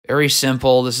Very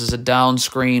simple. This is a down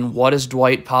screen. What is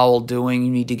Dwight Powell doing?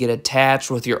 You need to get attached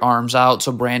with your arms out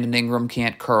so Brandon Ingram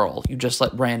can't curl. You just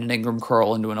let Brandon Ingram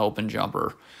curl into an open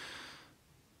jumper.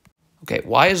 Okay,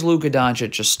 why is Luka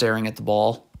Doncic just staring at the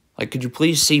ball? Like, could you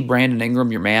please see Brandon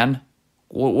Ingram, your man?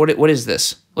 What is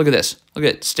this? Look at this. Look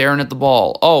at it, staring at the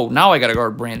ball. Oh, now I got to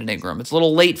guard Brandon Ingram. It's a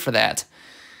little late for that.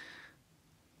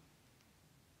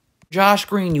 Josh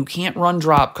Green, you can't run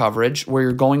drop coverage where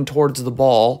you're going towards the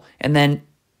ball and then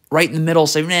right in the middle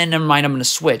say, nah, never mind, I'm going to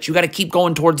switch. You got to keep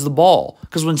going towards the ball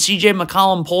because when CJ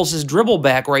McCollum pulls his dribble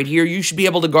back right here, you should be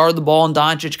able to guard the ball and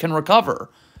Doncic can recover.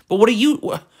 But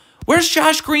where's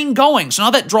Josh Green going? So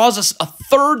now that draws us a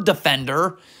third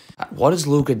defender. What is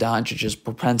Luka Doncic's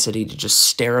propensity to just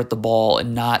stare at the ball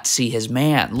and not see his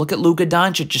man? Look at Luka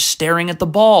Doncic just staring at the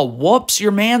ball. Whoops,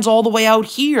 your man's all the way out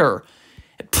here.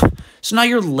 So now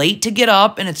you're late to get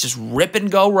up, and it's just rip and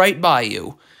go right by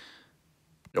you.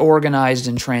 Organized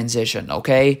in transition,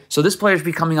 okay? So this player's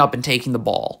be coming up and taking the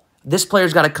ball. This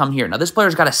player's got to come here. Now, this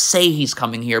player's got to say he's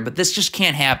coming here, but this just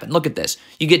can't happen. Look at this.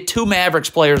 You get two Mavericks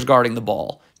players guarding the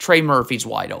ball. Trey Murphy's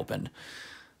wide open.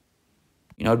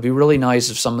 You know, it'd be really nice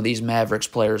if some of these Mavericks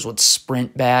players would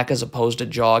sprint back as opposed to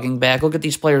jogging back. Look at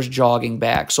these players jogging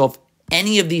back. So if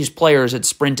any of these players had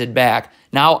sprinted back,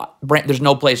 now there's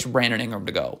no place for Brandon Ingram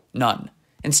to go. None.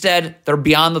 Instead, they're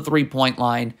beyond the three-point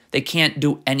line. They can't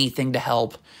do anything to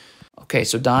help. Okay,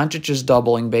 so Doncic is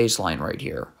doubling baseline right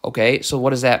here. Okay, so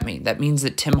what does that mean? That means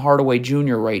that Tim Hardaway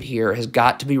Jr. right here has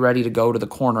got to be ready to go to the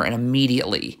corner and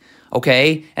immediately.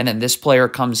 Okay, and then this player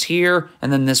comes here,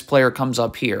 and then this player comes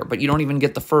up here. But you don't even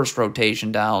get the first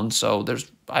rotation down, so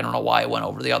I don't know why I went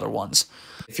over the other ones.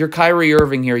 If you're Kyrie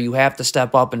Irving here, you have to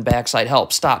step up and backside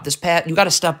help. Stop. This pass, you got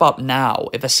to step up now.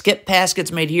 If a skip pass gets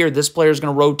made here, this player's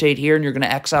going to rotate here, and you're going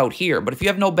to X out here. But if you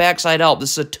have no backside help,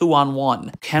 this is a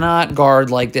 2-on-1. Cannot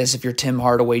guard like this if you're Tim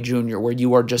Hardaway Jr., where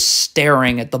you are just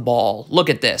staring at the ball. Look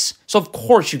at this. So, of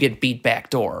course, you get beat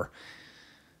backdoor.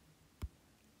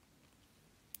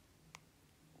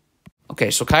 Okay,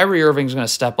 so Kyrie Irving's going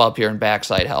to step up here and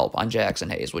backside help on Jackson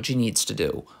Hayes, which he needs to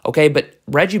do. Okay, but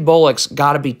Reggie Bullock's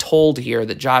got to be told here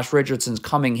that Josh Richardson's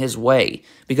coming his way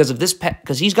because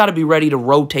he's got to be ready to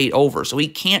rotate over. So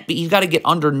he's got to get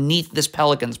underneath this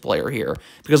Pelicans player here.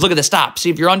 Because look at the stop. See,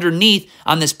 if you're underneath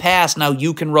on this pass, now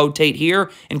you can rotate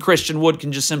here, and Christian Wood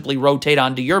can just simply rotate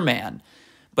onto your man.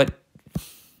 But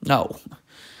no.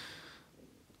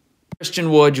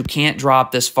 Christian Wood, you can't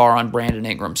drop this far on Brandon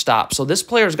Ingram. Stop. So this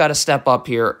player's got to step up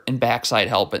here and backside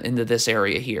help it into this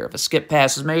area here. If a skip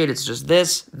pass is made, it's just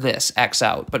this, X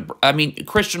out. But, I mean,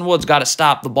 Christian Wood's got to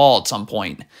stop the ball at some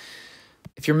point.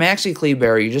 If you're Maxi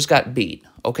Kleber, you just got beat,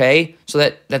 okay?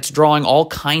 So that's drawing all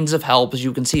kinds of help, as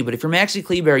you can see. But if you're Maxi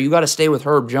Kleber, you got to stay with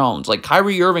Herb Jones. Like,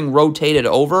 Kyrie Irving rotated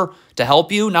over to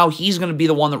help you. Now he's going to be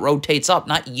the one that rotates up,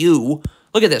 not you.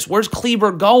 Look at this. Where's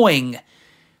Kleber going?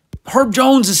 Herb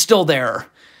Jones is still there.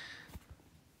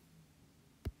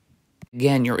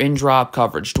 Again, you're in drop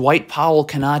coverage. Dwight Powell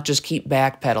cannot just keep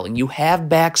backpedaling. You have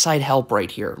backside help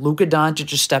right here. Luka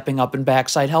Doncic is stepping up in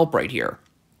backside help right here.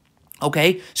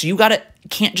 Okay? So you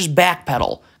can't just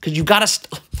backpedal because you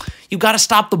gotta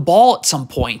stop the ball at some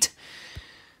point.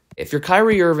 If you're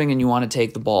Kyrie Irving and you want to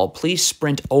take the ball, please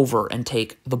sprint over and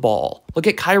take the ball. Look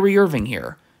at Kyrie Irving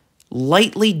here.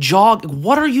 Lightly jog.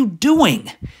 What are you doing?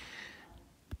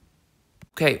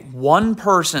 Okay, one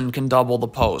person can double the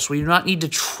post. We do not need to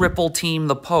triple team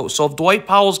the post. So if Dwight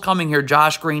Powell's coming here,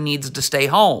 Josh Green needs to stay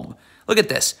home. Look at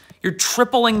this. You're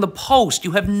tripling the post.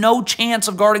 You have no chance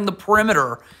of guarding the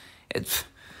perimeter. Tim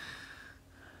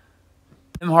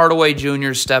Hardaway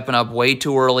Jr. stepping up way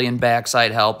too early in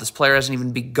backside help. This player hasn't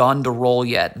even begun to roll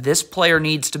yet. This player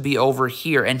needs to be over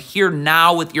here and here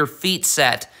now with your feet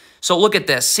set. So look at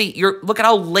this. See, look at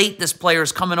how late this player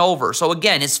is coming over. So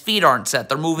again, his feet aren't set.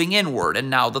 They're moving inward, and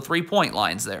now the three-point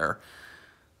line's there.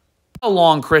 How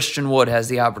long Christian Wood has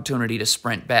the opportunity to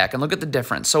sprint back, and look at the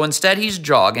difference. So instead, he's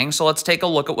jogging. So let's take a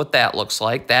look at what that looks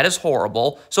like. That is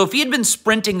horrible. So if he had been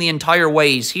sprinting the entire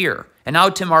way, he's here. And now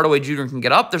Tim Hardaway Jr. can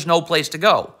get up. There's no place to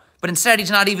go. But instead,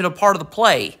 he's not even a part of the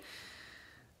play.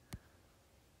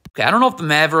 Okay, I don't know if the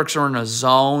Mavericks are in a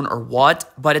zone or what,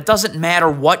 but it doesn't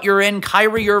matter what you're in.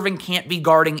 Kyrie Irving can't be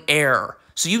guarding air.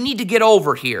 So you need to get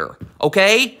over here,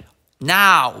 okay?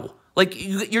 Now. Like,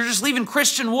 you're just leaving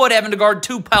Christian Wood having to guard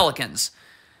two Pelicans.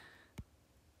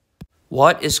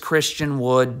 What is Christian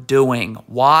Wood doing?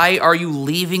 Why are you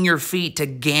leaving your feet to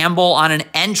gamble on an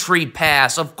entry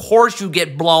pass? Of course you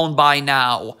get blown by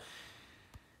now.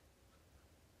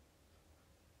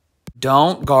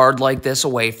 Don't guard like this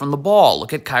away from the ball.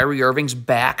 Look at Kyrie Irving's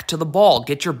back to the ball.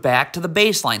 Get your back to the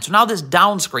baseline. So now this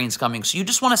down screen's coming. So you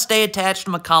just want to stay attached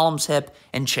to McCollum's hip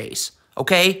and chase.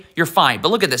 Okay? You're fine. But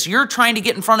look at this. You're trying to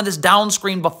get in front of this down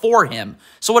screen before him.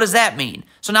 So what does that mean?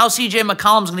 So now CJ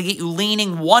McCollum's going to get you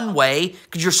leaning one way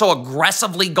because you're so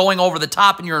aggressively going over the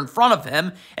top and you're in front of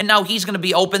him. And now he's going to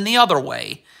be open the other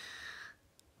way.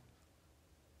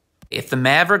 If the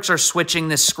Mavericks are switching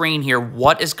this screen here,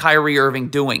 what is Kyrie Irving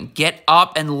doing? Get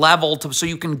up and level so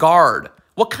you can guard.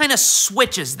 What kind of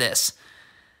switch is this?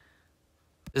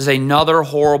 This is another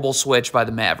horrible switch by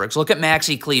the Mavericks. Look at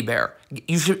Maxi Kleber.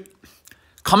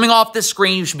 Coming off this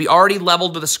screen, you should be already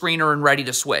leveled to the screener and ready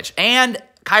to switch. And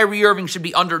Kyrie Irving should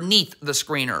be underneath the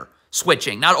screener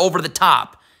switching, not over the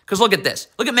top. Because look at this.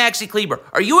 Look at Maxi Kleber.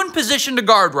 Are you in position to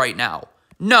guard right now?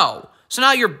 No. So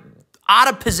now you're out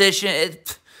of position.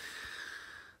 It's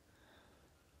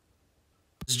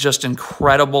just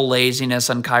incredible laziness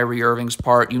on Kyrie Irving's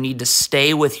part. You need to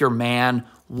stay with your man.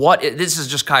 This is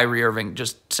just Kyrie Irving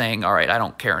just saying, all right, I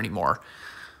don't care anymore.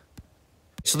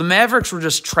 So the Mavericks were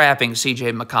just trapping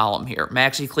CJ McCollum here.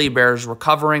 Maxi Kleber is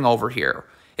recovering over here.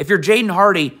 If you're Jaden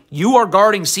Hardy, you are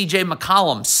guarding CJ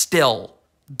McCollum still.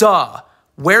 Duh.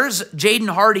 Where's Jaden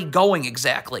Hardy going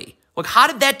exactly? Look, how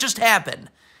did that just happen?